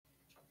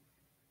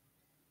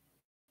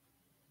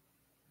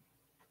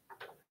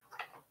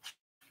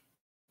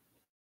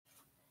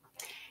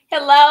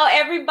Hello,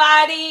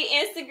 everybody,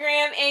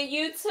 Instagram and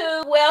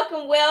YouTube.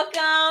 Welcome,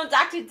 welcome.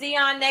 Dr.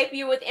 Dion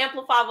Napier with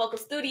Amplify Vocal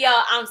Studio.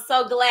 I'm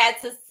so glad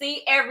to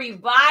see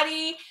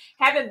everybody.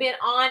 Haven't been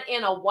on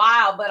in a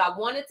while, but I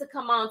wanted to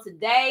come on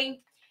today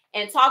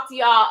and talk to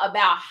y'all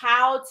about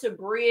how to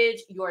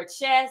bridge your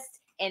chest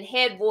and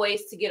head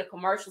voice to get a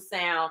commercial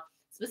sound,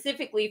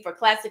 specifically for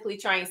classically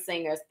trained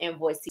singers and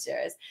voice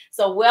teachers.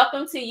 So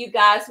welcome to you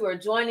guys who are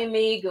joining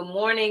me. Good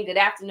morning, good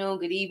afternoon,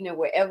 good evening,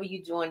 wherever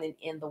you're joining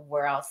in the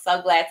world.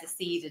 So glad to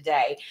see you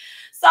today.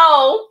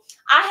 So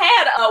I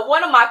had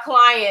one of my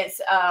clients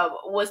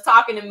was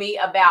talking to me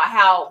about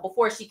how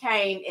before she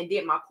came and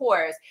did my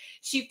course,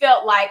 she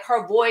felt like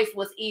her voice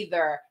was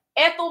either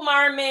Ethel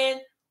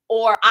Merman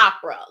or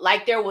opera.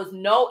 Like there was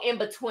no in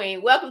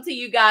between. Welcome to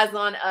you guys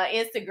on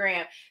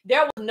Instagram.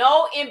 There was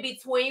no in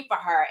between for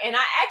her. And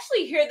I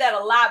actually hear that a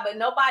lot, but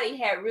nobody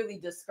had really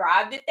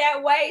described it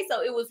that way.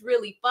 So it was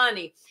really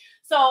funny.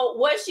 So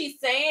what she's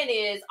saying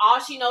is all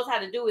she knows how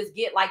to do is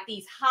get like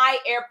these high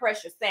air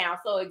pressure sounds.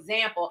 So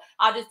example,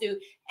 I'll just do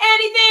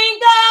anything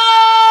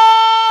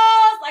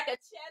goes like a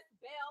chest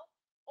bell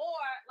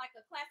or like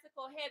a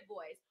classical head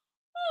voice.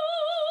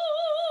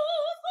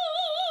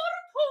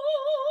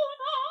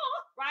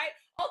 Right?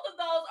 Both of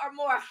those are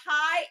more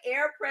high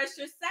air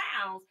pressure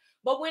sounds.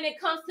 But when it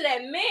comes to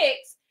that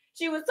mix,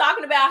 she was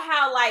talking about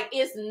how like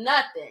it's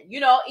nothing.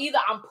 You know, either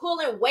I'm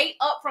pulling weight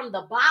up from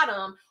the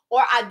bottom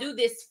or I do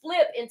this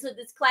flip into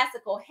this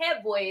classical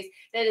head voice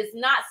that is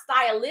not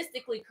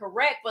stylistically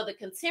correct for the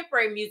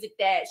contemporary music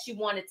that she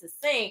wanted to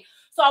sing.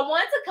 So I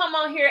wanted to come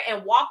on here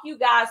and walk you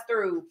guys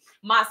through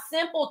my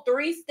simple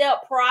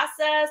 3-step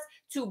process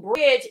to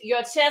bridge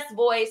your chest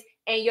voice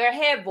and your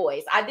head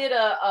voice. I did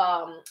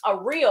a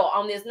reel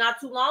on this not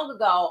too long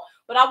ago,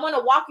 but I want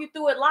to walk you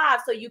through it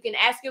live so you can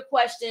ask your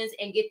questions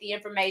and get the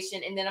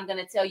information. And then I'm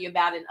going to tell you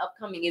about an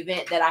upcoming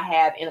event that I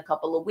have in a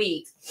couple of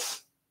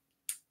weeks.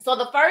 So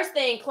the first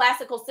thing,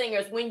 classical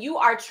singers, when you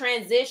are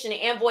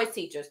transitioning, and voice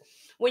teachers,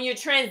 when you're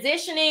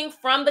transitioning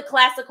from the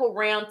classical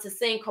realm to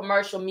sing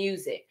commercial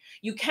music,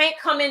 you can't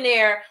come in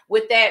there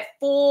with that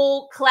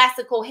full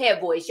classical head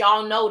voice.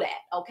 Y'all know that,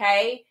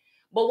 okay?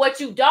 But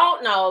what you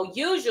don't know,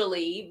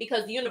 usually,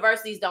 because the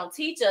universities don't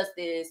teach us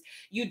this,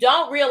 you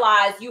don't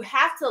realize you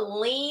have to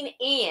lean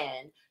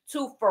in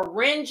to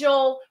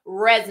pharyngeal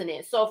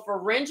resonance. So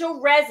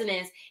pharyngeal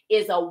resonance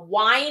is a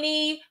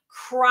whiny,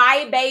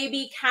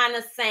 crybaby kind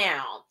of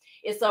sound.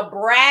 It's a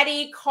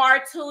bratty,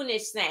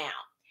 cartoonish sound.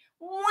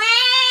 Wah!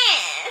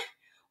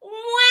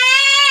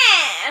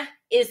 Wah!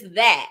 It's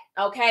that,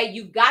 okay?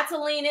 You've got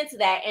to lean into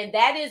that, and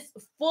that is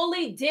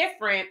fully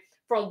different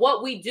from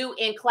what we do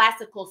in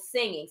classical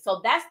singing.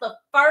 So that's the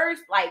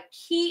first like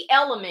key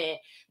element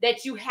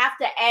that you have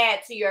to add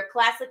to your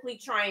classically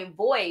trained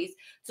voice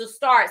to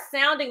start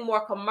sounding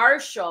more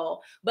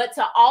commercial, but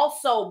to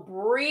also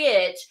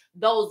bridge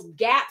those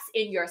gaps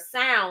in your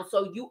sound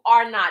so you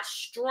are not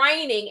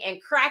straining and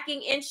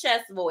cracking in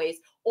chest voice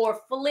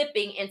or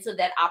flipping into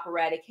that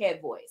operatic head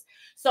voice.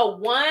 So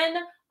one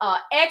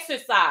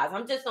exercise,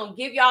 I'm just gonna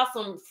give y'all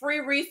some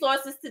free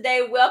resources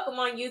today. Welcome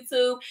on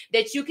YouTube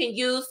that you can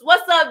use.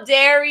 What's up,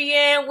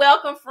 Darian?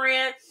 Welcome,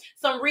 friend.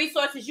 Some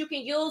resources you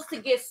can use to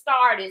get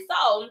started.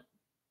 So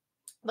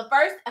the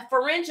first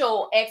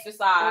pharyngeal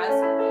exercise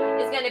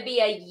is going to be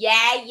a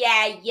yeah,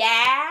 yeah,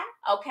 yeah.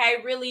 Okay,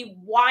 really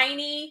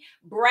whiny,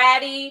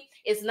 bratty.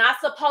 It's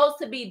not supposed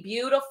to be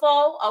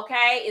beautiful.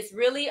 Okay, it's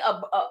really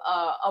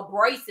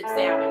abrasive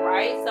sounding,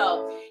 right?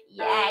 So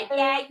yeah,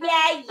 yeah,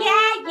 yeah,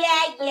 yeah,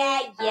 yeah,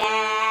 yeah,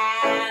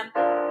 yeah.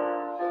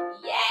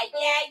 Yeah,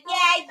 yeah,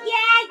 yeah,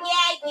 yeah,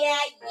 yeah,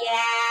 yeah,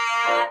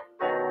 yeah.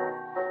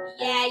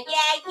 Yeah,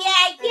 yeah,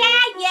 yeah,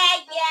 yeah, yeah,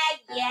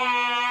 yeah,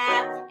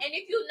 yeah. And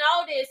if you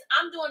notice,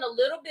 I'm doing a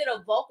little bit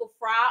of vocal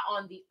fry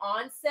on the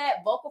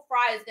onset. Vocal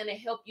fry is going to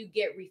help you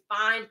get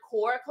refined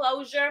chord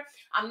closure.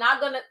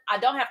 I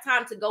don't have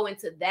time to go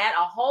into that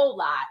a whole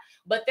lot,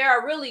 but there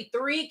are really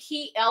 3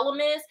 key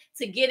elements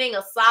to getting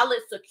a solid,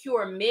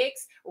 secure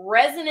mix.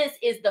 Resonance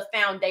is the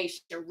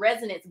foundation,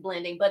 resonance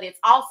blending, but it's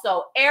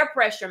also air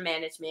pressure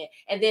management,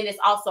 and then it's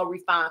also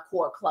refined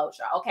chord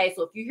closure. Okay,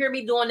 so if you hear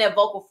me doing that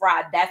vocal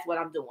fry, that's what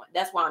I'm doing.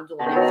 That's why I'm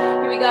doing it.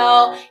 Here we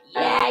go.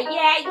 Yeah,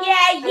 yeah,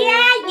 yeah,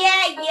 yeah,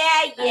 yeah,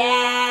 yeah,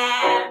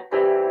 yeah.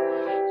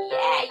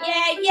 Yeah,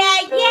 yeah, yeah,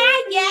 yeah,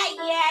 yeah,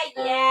 yeah,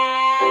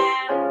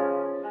 yeah.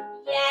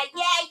 Yeah,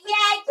 yeah,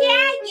 yeah,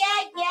 yeah,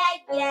 yeah, yeah,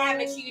 yeah.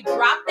 Make sure you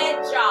drop that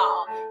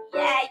jaw.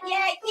 Yeah,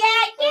 yeah,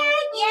 yeah, yeah,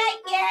 yeah,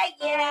 yeah,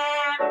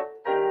 yeah.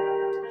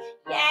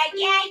 Yeah,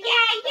 yeah,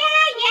 yeah,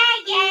 yeah, yeah,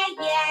 yeah,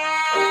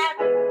 yeah.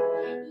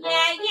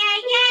 Yeah, yeah,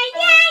 yeah,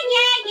 yeah,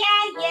 yeah,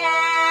 yeah,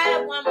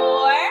 yeah. One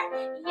more.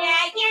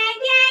 Yeah, yeah,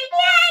 yeah,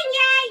 yeah,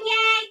 yeah,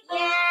 yeah,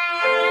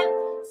 yeah.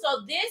 So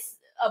this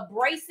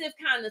abrasive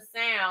kind of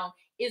sound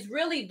is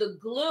really the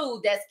glue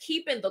that's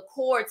keeping the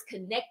chords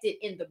connected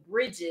in the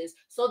bridges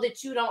so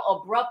that you don't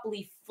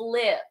abruptly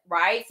flip,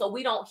 right? So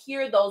we don't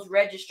hear those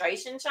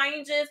registration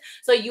changes.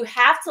 So you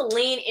have to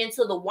lean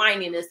into the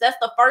whininess. That's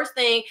the first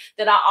thing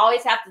that I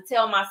always have to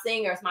tell my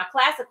singers, my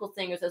classical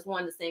singers that's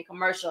wanting to sing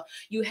commercial.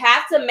 You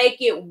have to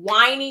make it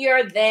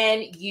whinier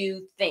than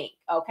you think,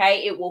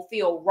 okay? It will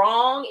feel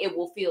wrong. It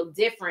will feel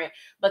different,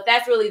 but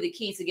that's really the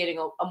key to getting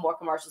a more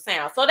commercial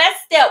sound. So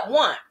that's step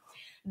one.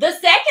 The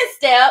second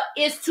step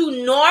is to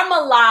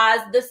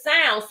normalize the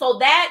sound. So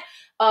that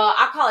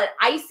I call it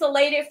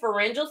isolated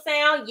pharyngeal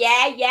sound.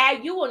 Yeah,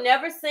 you will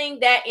never sing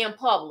that in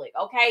public,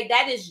 okay?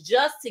 That is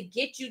just to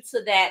get you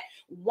to that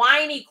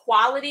whiny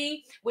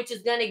quality, which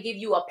is going to give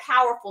you a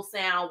powerful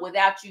sound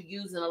without you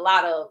using a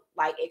lot of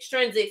like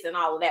extrinsics and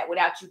all of that,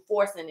 without you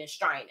forcing and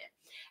straining.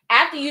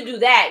 After you do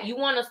that, you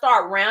want to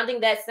start rounding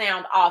that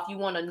sound off. You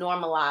want to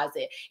normalize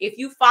it. If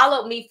you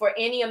followed me for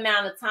any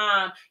amount of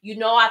time, you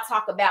know I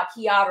talk about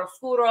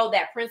chiaroscuro,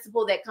 that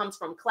principle that comes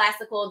from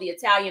classical, the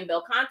Italian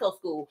bel canto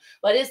school.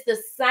 But it's the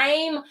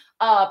same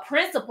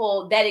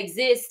principle that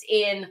exists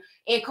in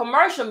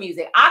commercial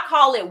music. I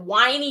call it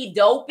whiny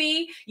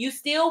dopey. You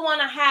still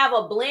want to have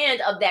a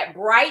blend of that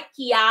bright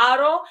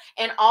chiaro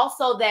and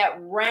also that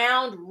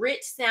round,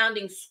 rich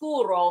sounding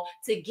scuro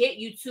to get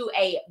you to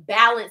a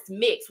balanced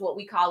mix, what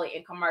we call it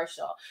in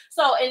commercial.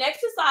 So an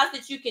exercise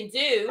that you can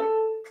do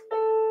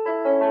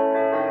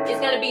is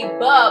going to be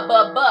ba,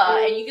 ba,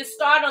 ba, and you can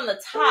start on the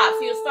top.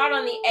 So you'll start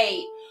on the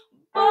 8.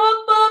 Ba,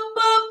 ba,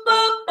 ba, ba,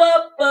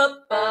 ba, ba,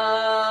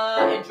 ba,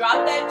 and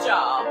drop that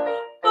jaw.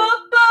 Ba,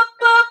 ba,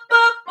 ba,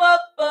 ba, ba,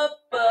 ba,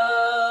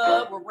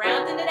 ba. We're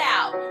rounding it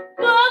out.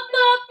 Ba,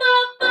 ba, ba,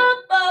 ba,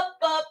 ba,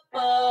 ba,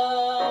 ba.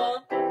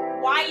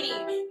 Whitey.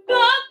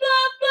 Ba, ba,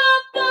 ba,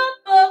 ba,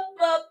 ba,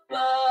 ba,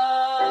 ba.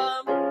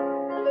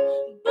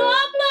 Ba,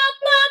 ba,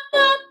 ba,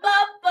 ba, ba,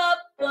 ba,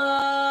 ba.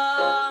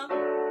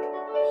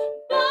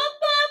 Ba,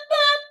 ba,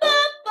 ba, ba,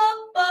 ba,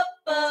 ba,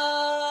 ba.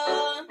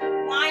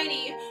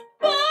 Whitey.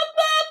 Ba,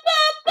 ba,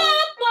 ba, ba,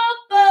 ba,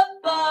 ba,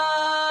 ba.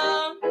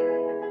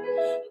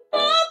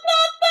 Ba, ba,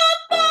 ba,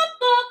 ba,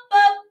 ba,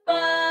 ba,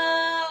 ba.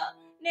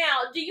 Now,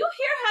 do you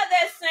hear how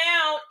that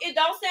sound? It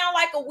don't sound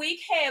like a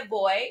weak head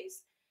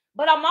voice,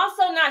 but I'm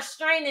also not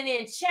straining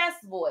in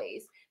chest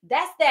voice.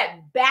 That's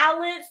that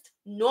balanced,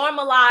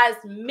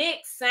 normalized,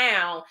 mixed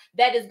sound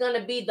that is going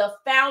to be the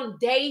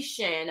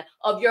foundation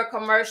of your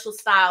commercial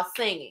style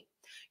singing.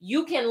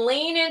 You can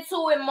lean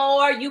into it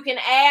more. You can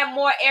add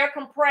more air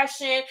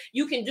compression.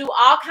 You can do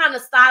all kind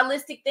of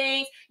stylistic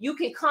things. You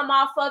can come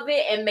off of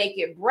it and make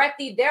it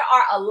breathy. There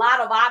are a lot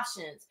of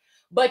options.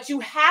 But you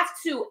have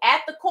to,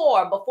 at the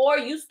core, before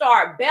you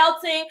start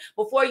belting,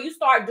 before you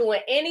start doing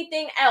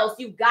anything else,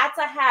 you've got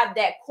to have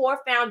that core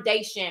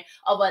foundation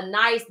of a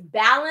nice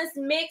balanced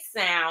mix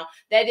sound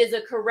that is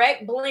a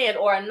correct blend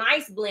or a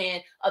nice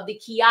blend of the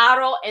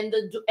chiaro and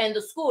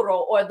the scuro,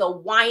 or the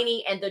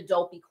whiny and the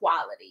dopey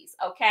qualities,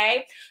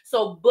 okay?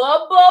 So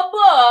ba, ba,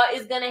 ba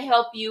is going to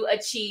help you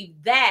achieve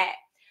that.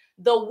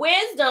 The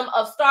wisdom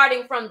of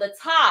starting from the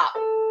top,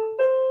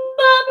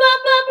 ba, ba,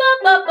 ba, ba,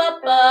 ba, ba,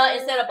 ba,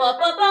 instead of ba,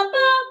 ba, ba,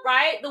 ba,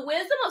 right? The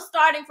wisdom of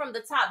starting from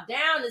the top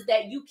down is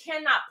that you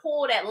cannot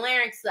pull that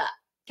larynx up,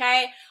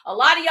 okay? A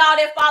lot of y'all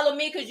that follow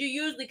me, because you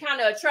usually kind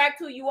of attract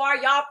who you are,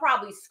 y'all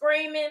probably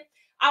screaming.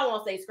 I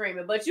won't say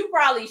screaming, but you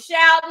probably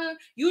shouting,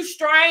 you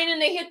straining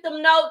to hit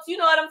them notes. You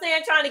know what I'm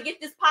saying? Trying to get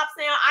this pop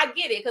sound. I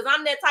get it, because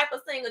I'm that type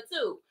of singer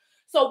too.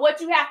 So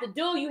what you have to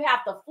do, you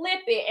have to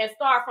flip it and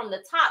start from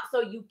the top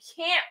so you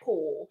can't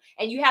pull,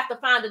 and you have to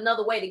find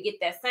another way to get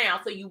that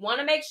sound. So you want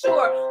to make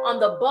sure on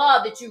the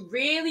ba that you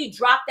really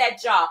drop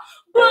that jaw.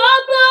 Ba,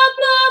 ba,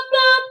 ba,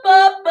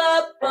 ba,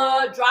 ba,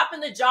 ba. Dropping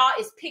the jaw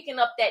is picking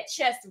up that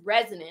chest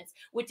resonance,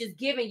 which is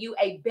giving you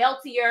a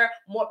beltier,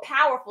 more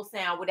powerful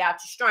sound without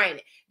you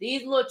straining.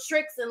 These little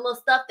tricks and little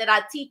stuff that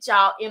I teach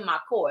y'all in my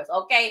course,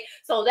 okay?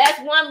 So that's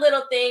one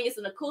little thing. It's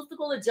an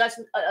acoustical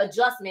adjustment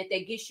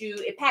that gets you,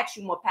 it packs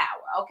you more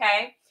power,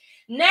 okay?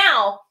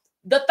 Now,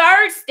 the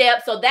third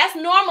step, so that's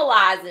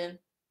normalizing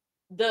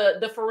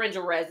the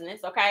pharyngeal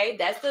resonance, okay?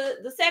 That's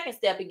the second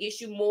step. It gets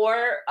you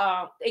more,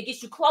 it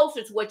gets you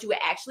closer to what you would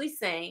actually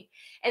sing.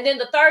 And then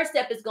the third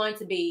step is going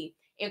to be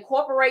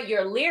incorporate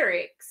your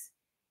lyrics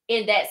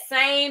in that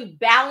same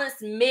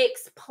balanced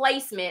mix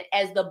placement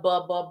as the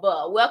ba, ba,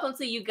 ba. Welcome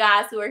to you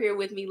guys who are here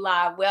with me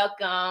live. Welcome.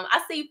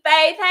 I see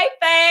Faith. Hey,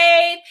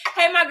 Faith.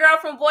 Hey, my girl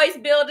from Voice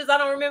Builders. I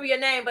don't remember your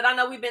name, but I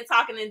know we've been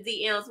talking in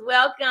DMs.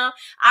 Welcome.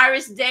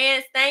 Irish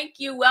Dance. Thank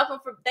you.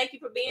 Thank you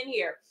for being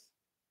here.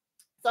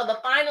 So the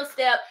final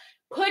step,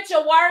 put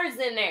your words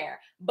in there,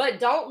 but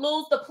don't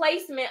lose the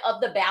placement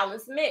of the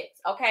balanced mix,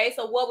 okay?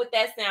 So what would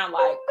that sound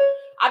like?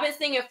 I've been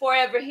singing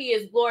Forever He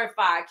Is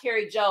Glorified,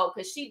 Carrie Joe,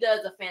 because she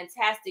does a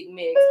fantastic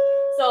mix.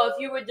 So if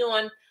you were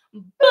doing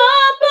ba,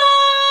 ba,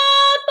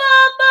 ba,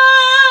 ba, ba,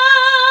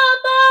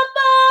 ba,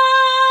 ba,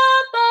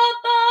 ba,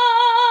 ba,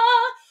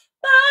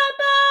 ba,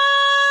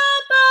 ba,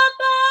 ba,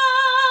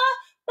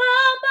 ba,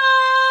 ba,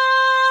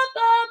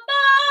 ba,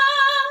 ba,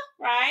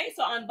 right?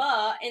 So on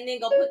ba, and then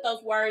go put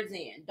those words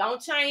in.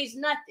 Don't change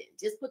nothing.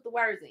 Just put the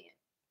words in.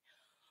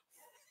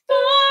 Forever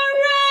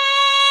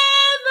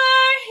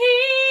he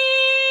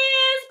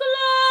is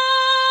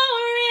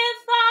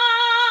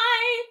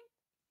glorified.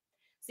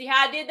 See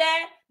how I did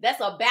that?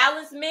 That's a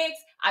balanced mix.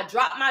 I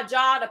dropped my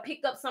jaw to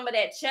pick up some of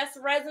that chest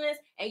resonance,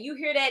 and you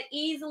hear that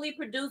easily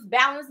produced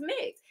balanced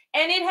mix.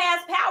 And it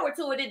has power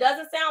to it. It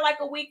doesn't sound like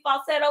a weak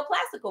falsetto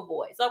classical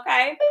voice,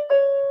 okay?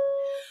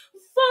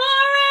 Forever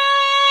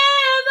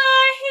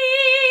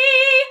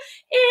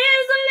he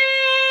is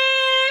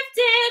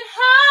lifted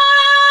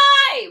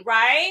high,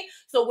 right?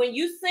 So when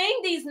you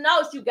sing these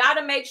notes, you got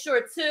to make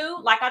sure too,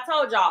 like I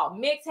told y'all,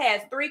 mix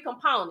has 3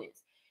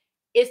 components.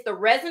 It's the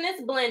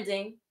resonance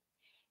blending,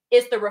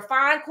 it's the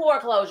refined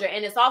chord closure,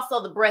 and it's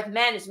also the breath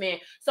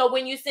management. So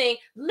when you sing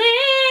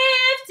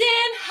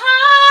lifted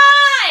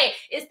high,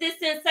 it's this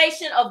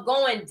sensation of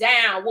going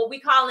down, what we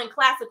call in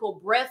classical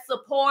breath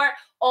support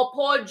or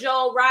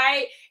poggio,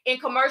 right? In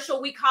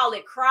commercial, we call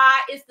it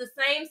cry. It's the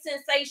same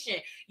sensation.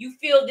 You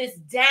feel this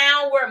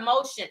downward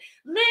motion.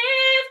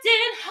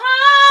 Lifted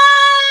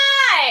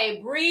high.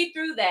 Breathe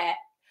through that.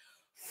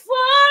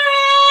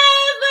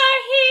 Forever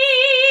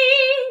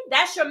he.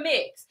 That's your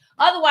mix.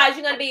 Otherwise,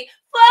 you're going to be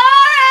forever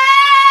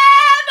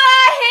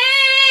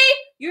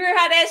he. You hear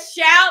how that's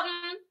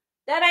shouting?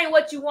 That ain't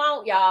what you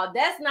want, y'all.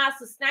 That's not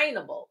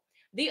sustainable.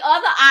 The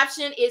other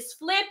option is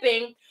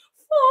flipping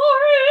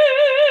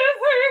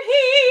forever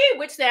he,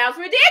 which sounds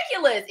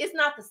ridiculous. It's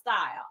not the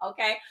style,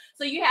 okay?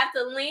 So you have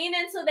to lean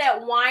into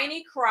that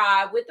whiny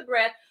cry with the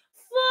breath.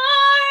 Forever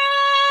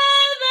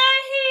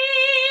he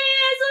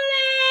is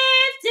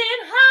lifted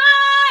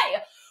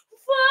high.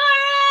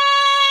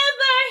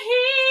 Forever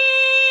he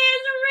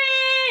is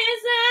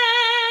risen.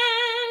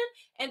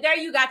 And there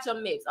you got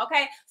your mix,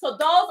 okay? So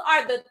those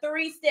are the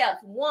 3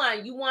 steps.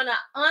 1, you want to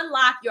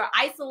unlock your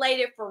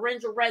isolated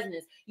pharyngeal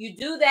resonance. You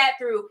do that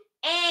through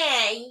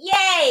and,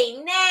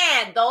 yay,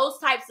 nah, those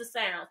types of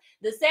sounds.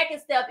 The second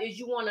step is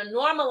you want to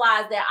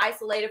normalize that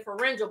isolated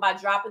pharyngeal by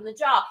dropping the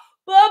jaw.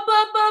 Ba,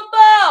 ba, ba,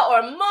 ba,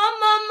 or ma,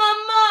 ma, ma,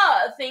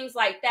 ma, things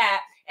like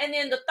that. And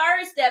then the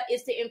third step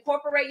is to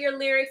incorporate your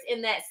lyrics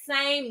in that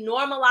same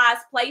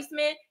normalized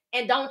placement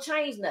and don't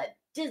change nothing.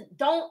 Just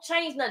don't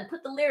change nothing.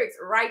 Put the lyrics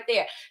right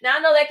there. Now, I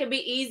know that can be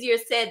easier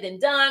said than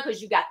done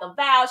because you got the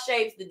vowel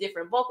shapes, the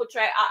different vocal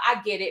track. I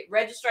get it.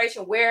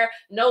 Registration, where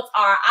notes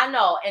are, I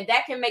know. And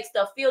that can make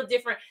stuff feel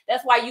different.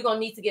 That's why you're going to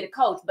need to get a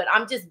coach. But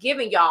I'm just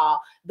giving y'all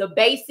the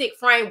basic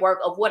framework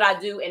of what I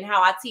do and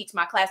how I teach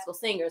my classical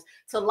singers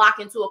to lock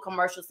into a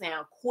commercial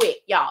sound quick,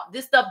 y'all.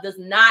 This stuff does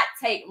not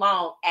take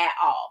long at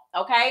all,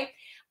 okay?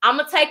 I'm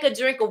going to take a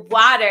drink of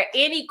water.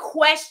 Any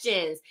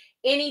questions,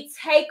 any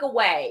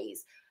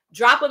takeaways?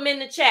 Drop them in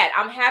the chat.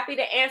 I'm happy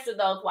to answer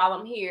those while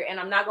I'm here. And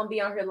I'm not going to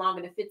be on here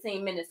longer than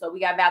 15 minutes. So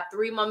we got about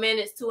 3 more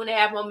minutes,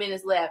 2.5 more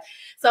minutes left.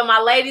 So my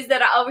ladies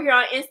that are over here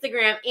on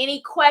Instagram, any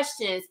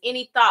questions,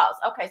 any thoughts?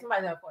 Okay,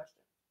 somebody has a question.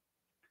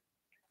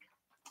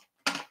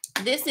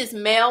 This is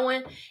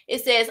Melwin.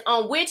 It says,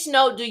 on which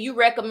note do you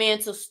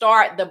recommend to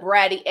start the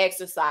Brady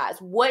exercise?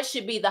 What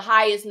should be the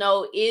highest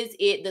note? Is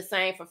it the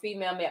same for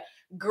female, male?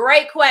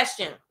 Great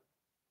question.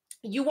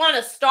 You want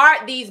to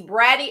start these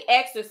Brady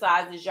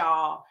exercises,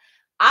 y'all.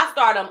 I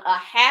start them a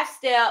half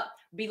step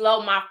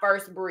below my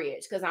first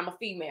bridge because I'm a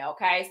female,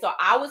 okay? So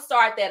I would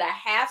start that a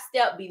half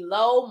step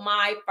below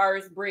my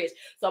first bridge.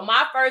 So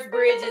my first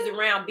bridge is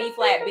around B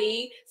flat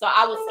B. So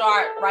I would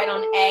start right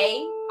on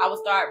A. I would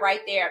start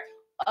right there.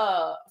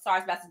 Sorry, I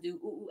was about to do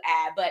ooh,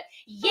 ah, but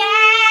yeah,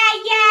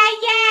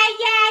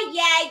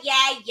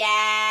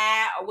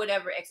 or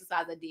whatever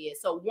exercise I did.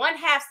 So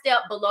 1/2 step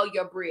below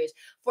your bridge.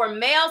 For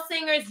male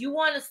singers, you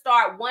want to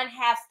start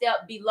 1/2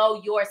 step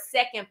below your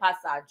second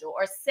passaggio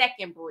or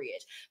second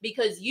bridge,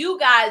 because you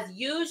guys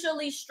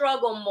usually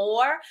struggle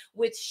more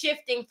with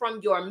shifting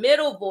from your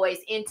middle voice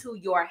into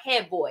your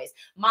head voice.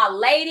 My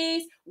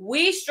ladies,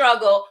 we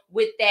struggle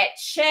with that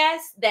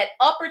chest, that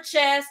upper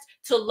chest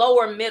to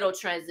lower middle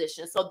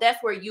transition. So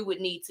that's where you would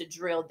need to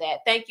drill that.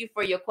 Thank you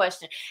for your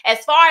question.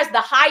 As far as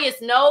the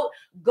highest note,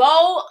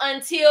 go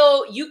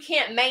until you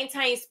can't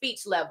maintain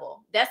speech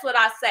level. That's what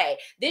I say.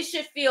 This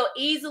should feel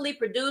easily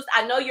produced.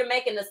 I know you're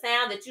making a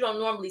sound that you don't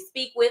normally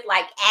speak with,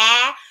 like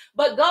ah,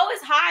 but go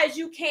as high as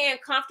you can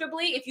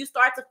comfortably. If you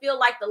start to feel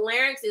like the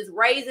larynx is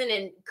raising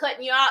and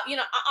cutting you out,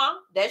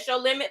 that's your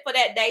limit for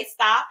that day.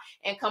 Stop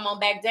and come on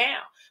back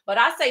down. But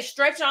I say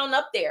stretch on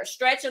up there.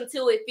 Stretch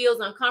until it feels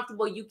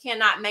uncomfortable. You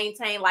cannot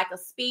maintain like a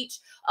speech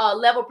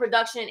level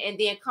production and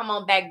then come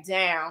on back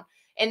down.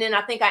 And then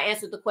I think I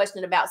answered the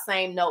question about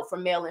same note for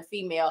male and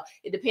female.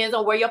 It depends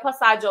on where your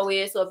passaggio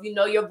is. So if you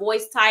know your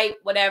voice type,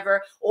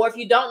 whatever, or if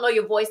you don't know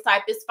your voice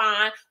type, it's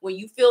fine. When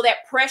you feel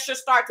that pressure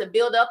start to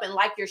build up and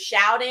like you're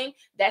shouting,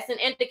 that's an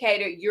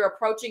indicator you're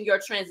approaching your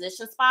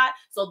transition spot.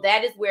 So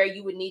that is where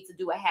you would need to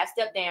do a half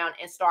step down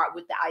and start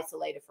with the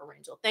isolated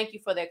pharyngeal. Thank you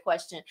for that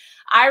question.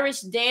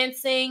 Irish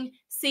Dancing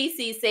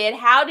Cece said,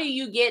 how do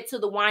you get to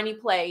the whiny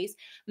place,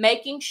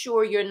 making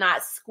sure you're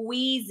not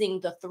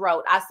squeezing the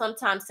throat? I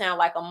sometimes sound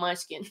like a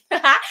munchkin. Munchkin.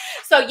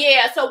 So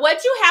yeah, so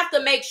what you have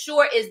to make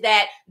sure is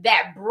that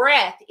that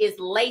breath is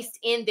laced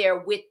in there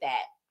with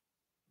that.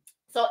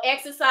 So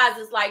exercise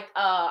is like,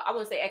 I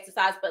wouldn't say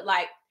exercise, but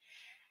like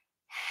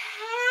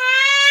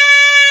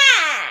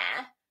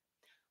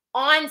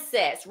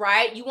onsets,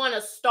 right? You want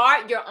to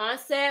start your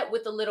onset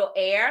with a little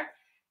air.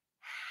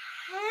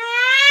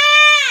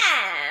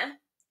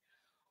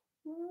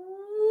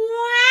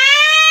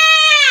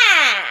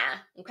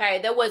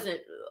 Okay, that wasn't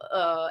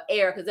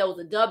air because that was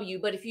a W,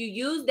 but if you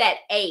use that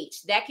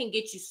H, that can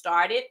get you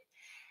started.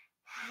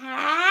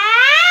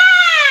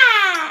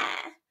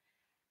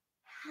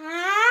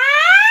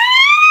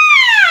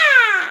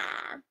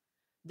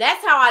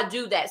 That's how I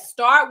do that.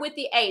 Start with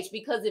the H,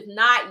 because if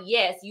not,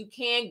 yes, you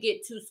can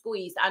get too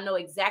squeezed. I know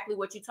exactly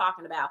what you're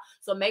talking about.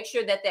 So make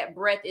sure that that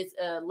breath is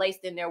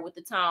laced in there with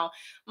the tone.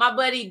 My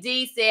buddy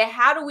D said,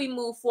 how do we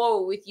move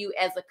forward with you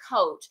as a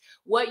coach?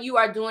 What you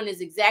are doing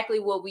is exactly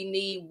what we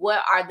need.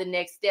 What are the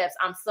next steps?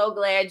 I'm so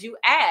glad you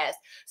asked.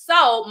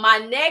 So my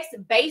next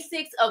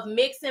basics of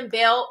mix and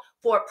belt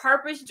for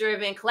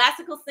purpose-driven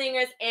classical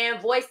singers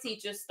and voice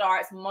teachers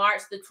starts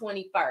March the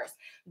 21st.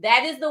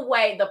 That is the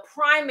way, the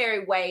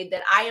primary way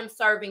that I am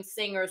serving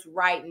singers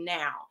right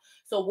now.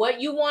 So what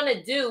you want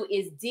to do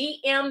is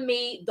DM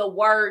me the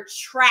word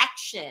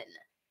traction.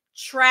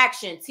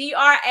 Traction,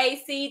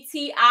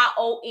 TRACTION.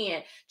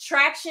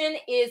 Traction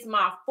is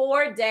my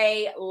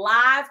 4-day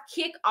live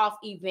kickoff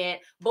event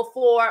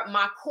before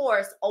my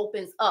course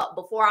opens up,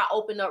 before I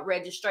open up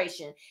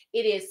registration.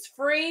 It is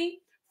free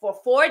for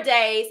 4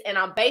 days, and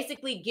I'm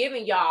basically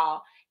giving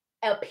y'all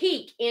a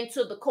peek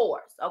into the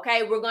course.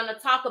 Okay, we're going to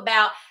talk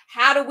about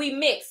how do we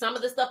mix some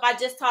of the stuff I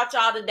just taught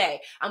y'all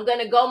today. I'm going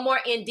to go more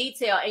in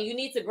detail, and you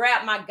need to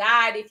grab my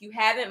guide if you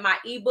haven't, my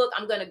ebook.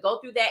 I'm going to go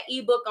through that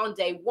ebook on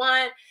day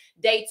 1.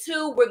 Day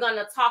 2, we're going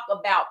to talk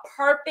about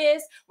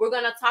purpose. We're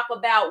going to talk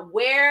about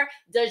where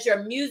does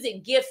your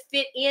music gift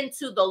fit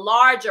into the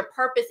larger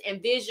purpose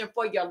and vision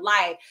for your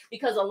life,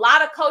 because a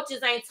lot of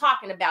coaches ain't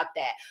talking about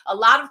that. A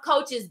lot of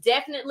coaches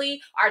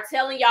definitely are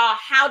telling y'all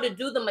how to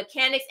do the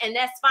mechanics, and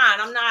that's fine.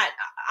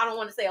 I don't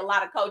want to say a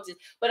lot of coaches,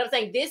 but I'm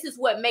saying this is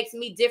what makes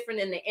me different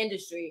in the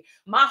industry.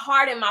 My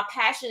heart and my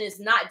passion is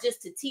not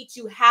just to teach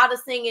you how to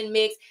sing and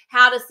mix,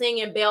 how to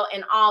sing and belt,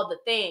 and all the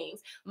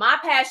things. My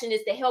passion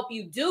is to help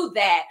you do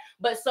that,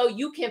 but so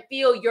you can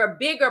feel your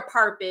bigger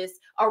purpose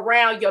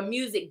around your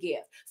music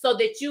gift, so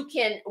that you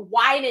can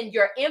widen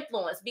your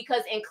influence.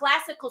 Because in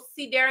classical,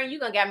 see, Darren, you're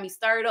gonna get me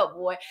stirred up,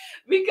 boy,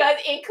 because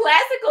in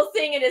classical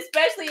singing,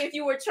 especially if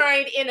you were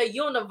trained in a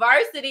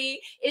university,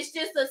 it's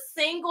just a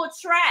single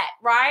track,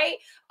 right?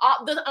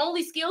 The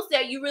only skill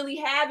set you really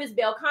have is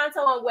bel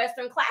canto and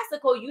Western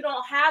classical. You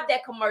don't have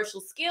that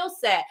commercial skill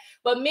set.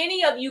 But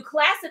many of you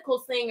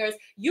classical singers,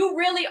 you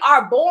really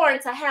are born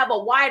to have a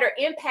wider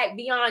impact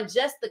beyond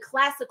just the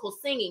classical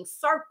singing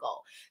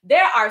circle.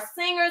 There are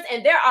singers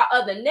and there are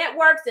other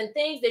networks and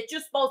things that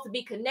you're supposed to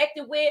be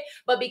connected with,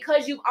 but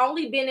because you've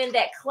only been in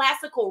that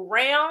classical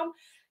realm,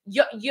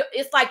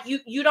 it's like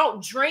you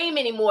don't dream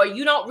anymore.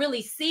 You don't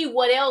really see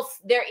what else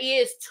there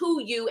is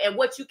to you and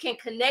what you can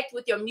connect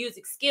with your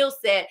music skill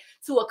set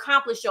to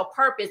accomplish your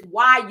purpose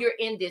while you're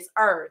in this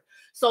earth.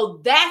 So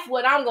that's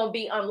what I'm going to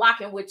be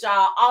unlocking with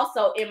y'all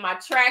also in my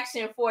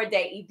Traction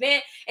 4-day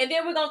event. And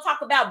then we're going to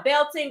talk about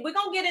belting. We're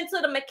going to get into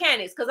the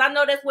mechanics, because I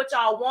know that's what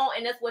y'all want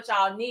and that's what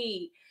y'all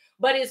need.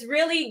 But it's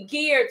really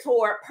geared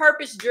toward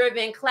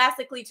purpose-driven,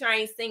 classically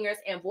trained singers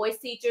and voice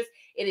teachers.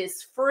 It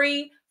is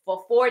free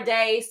for 4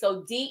 days.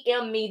 So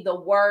DM me the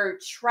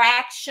word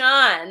traction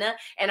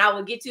and I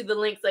will get you the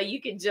link so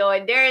you can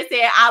join. Darren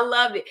said, I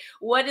love it.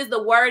 What is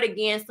the word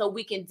again so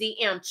we can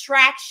DM?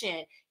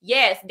 Traction.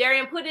 Yes,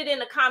 Darren, put it in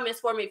the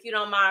comments for me if you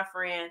don't mind,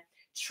 friend.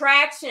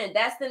 Traction.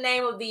 That's the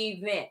name of the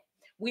event.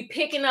 We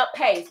picking up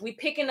pace. We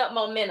picking up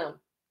momentum.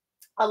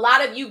 A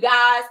lot of you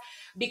guys,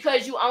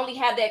 because you only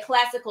have that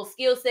classical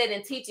skill set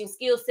and teaching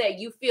skill set,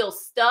 you feel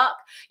stuck.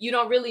 You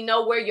don't really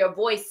know where your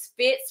voice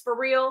fits for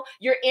real.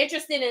 You're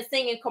interested in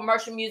singing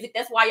commercial music.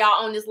 That's why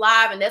y'all on this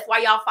live, and that's why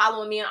y'all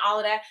following me and all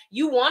of that.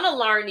 You want to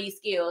learn these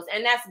skills,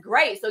 and that's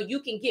great. So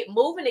you can get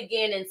moving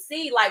again and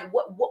see like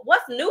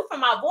what's new for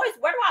my voice.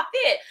 Where do I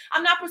fit?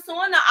 I'm not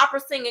pursuing the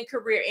opera singing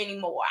career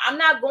anymore. I'm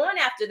not going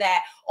after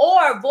that.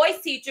 Or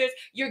voice teachers,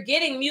 you're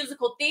getting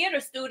musical theater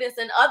students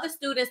and other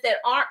students that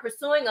aren't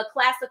pursuing a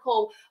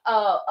classical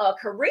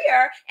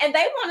career, and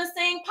they want to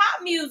sing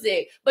pop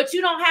music, but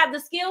you don't have the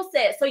skill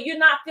set, so you're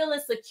not feeling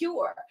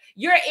secure.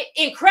 You're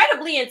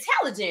incredibly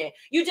intelligent,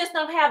 you just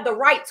don't have the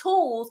right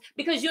tools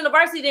because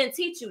university didn't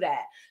teach you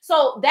that.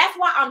 So that's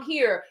why I'm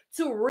here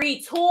to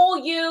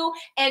retool you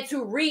and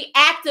to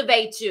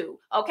reactivate you.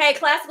 Okay,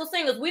 classical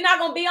singers, we're not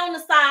going to be on the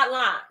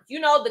sidelines. You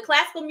know, the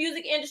classical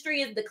music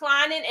industry is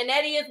declining, and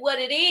that is what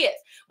it is.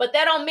 But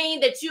that don't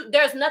mean that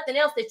there's nothing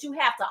else that you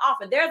have to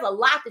offer. There's a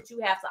lot that you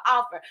have to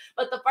offer.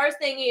 But the first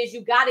thing is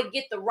you got to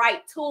get the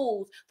right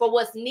tools for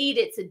what's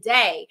needed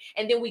today.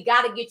 And then we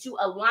got to get you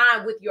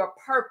aligned with your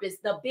purpose,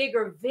 the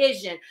bigger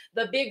vision,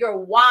 the bigger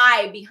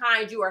why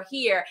behind you are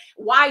here,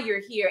 why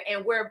you're here,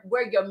 and where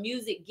your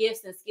music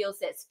gifts and skill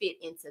sets fit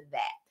into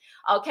that.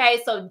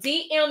 Okay, so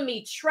DM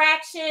me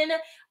traction.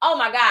 Oh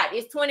my God,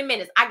 it's 20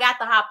 minutes. I got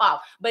to hop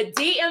off. But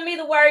DM me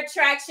the word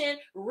traction.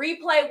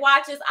 Replay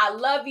watchers, I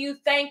love you.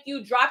 Thank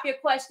you. Drop your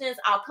questions.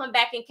 I'll come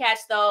back and catch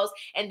those.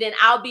 And then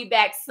I'll be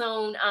back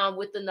soon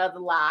with another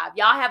live.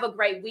 Y'all have a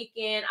great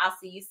weekend. I'll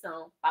see you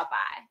soon.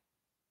 Bye-bye.